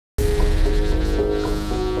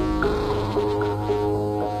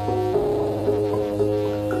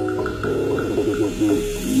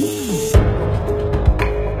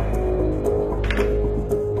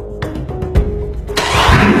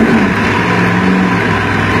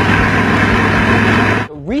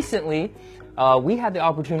recently, we had the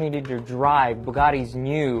opportunity to drive Bugatti's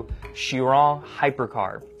new Chiron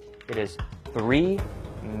hypercar. It is $3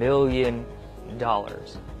 million.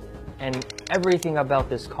 And everything about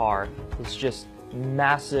this car is just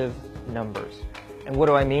massive numbers. And what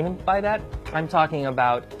do I mean by that? I'm talking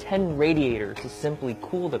about 10 radiators to simply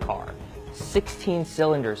cool the car, 16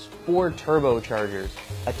 cylinders, 4 turbochargers,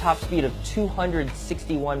 a top speed of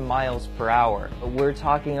 261 miles per hour. We're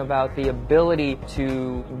talking about the ability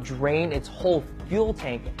to drain its whole fuel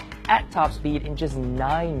tank at top speed in just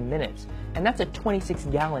 9 minutes. And that's a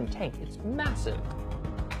 26-gallon tank. It's massive.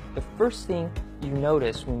 The first thing you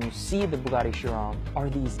notice when you see the Bugatti Chiron are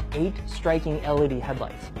these 8 striking LED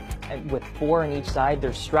headlights. And with 4 on each side,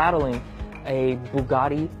 they're straddling a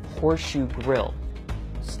Bugatti horseshoe grille.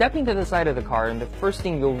 Stepping to the side of the car, and the first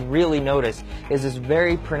thing you'll really notice is this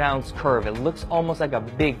very pronounced curve. It looks almost like a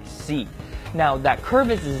big C. Now, that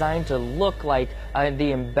curve is designed to look like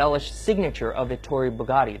the embellished signature of Ettore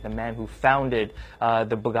Bugatti, the man who founded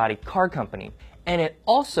the Bugatti car company. And it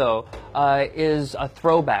also is a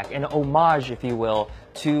throwback, an homage, if you will,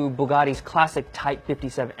 to Bugatti's classic Type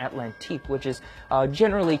 57 Atlantique, which is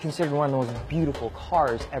generally considered one of the most beautiful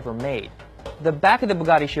cars ever made. The back of the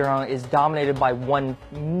Bugatti Chiron is dominated by one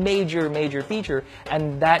major feature,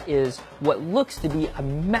 and that is what looks to be a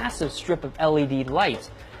massive strip of LED lights.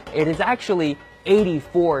 It is actually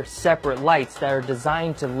 84 separate lights that are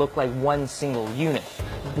designed to look like one single unit.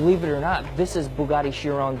 Believe it or not, this is Bugatti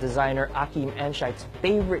Chiron designer Achim Anscheid's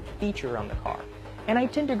favorite feature on the car. And I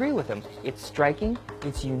tend to agree with him. It's striking,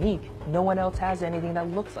 it's unique, no one else has anything that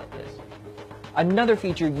looks like this. Another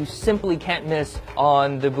feature you simply can't miss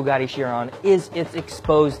on the Bugatti Chiron is its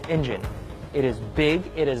exposed engine. It is big,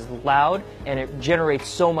 it is loud, and it generates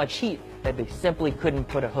so much heat that they simply couldn't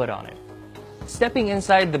put a hood on it. Stepping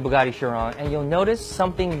inside the Bugatti Chiron, and you'll notice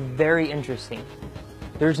something very interesting.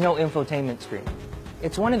 There's no infotainment screen.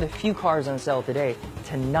 It's one of the few cars on sale today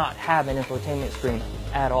to not have an infotainment screen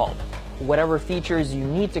at all. Whatever features you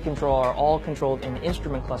need to control are all controlled in the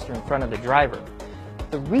instrument cluster in front of the driver.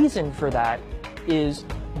 The reason for that is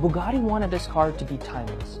Bugatti wanted this car to be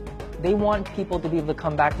timeless. They want people to be able to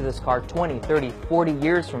come back to this car 20, 30, 40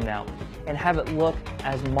 years from now and have it look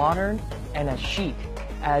as modern and as chic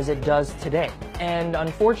as it does today. And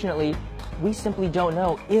unfortunately, we simply don't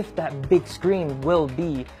know if that big screen will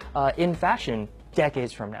be in fashion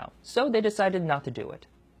decades from now. So they decided not to do it.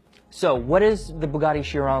 So what is the Bugatti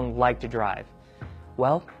Chiron like to drive?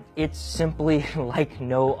 Well, it's simply like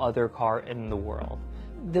no other car in the world.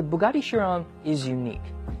 The Bugatti Chiron is unique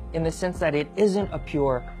in the sense that it isn't a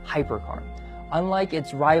pure hypercar. Unlike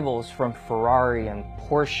its rivals from Ferrari and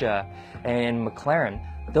Porsche and McLaren,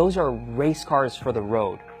 those are race cars for the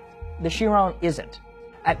road. The Chiron isn't.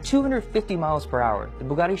 At 250 miles per hour, the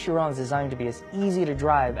Bugatti Chiron is designed to be as easy to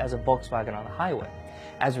drive as a Volkswagen on the highway.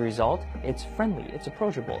 As a result, it's friendly, it's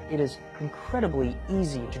approachable, it is incredibly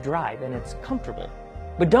easy to drive, and it's comfortable.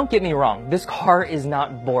 But don't get me wrong, this car is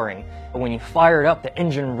not boring. When you fire it up, the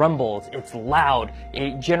engine rumbles, it's loud,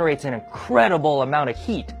 it generates an incredible amount of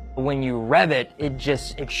heat. When you rev it, it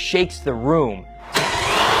shakes the room.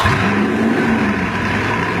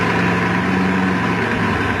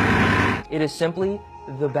 It is simply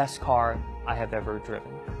the best car I have ever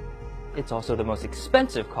driven. It's also the most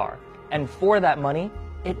expensive car, and for that money,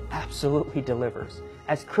 it absolutely delivers.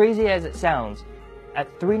 As crazy as it sounds,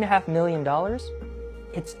 at $3.5 million,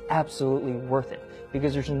 it's absolutely worth it,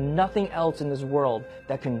 because there's nothing else in this world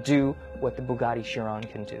that can do what the Bugatti Chiron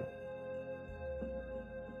can do.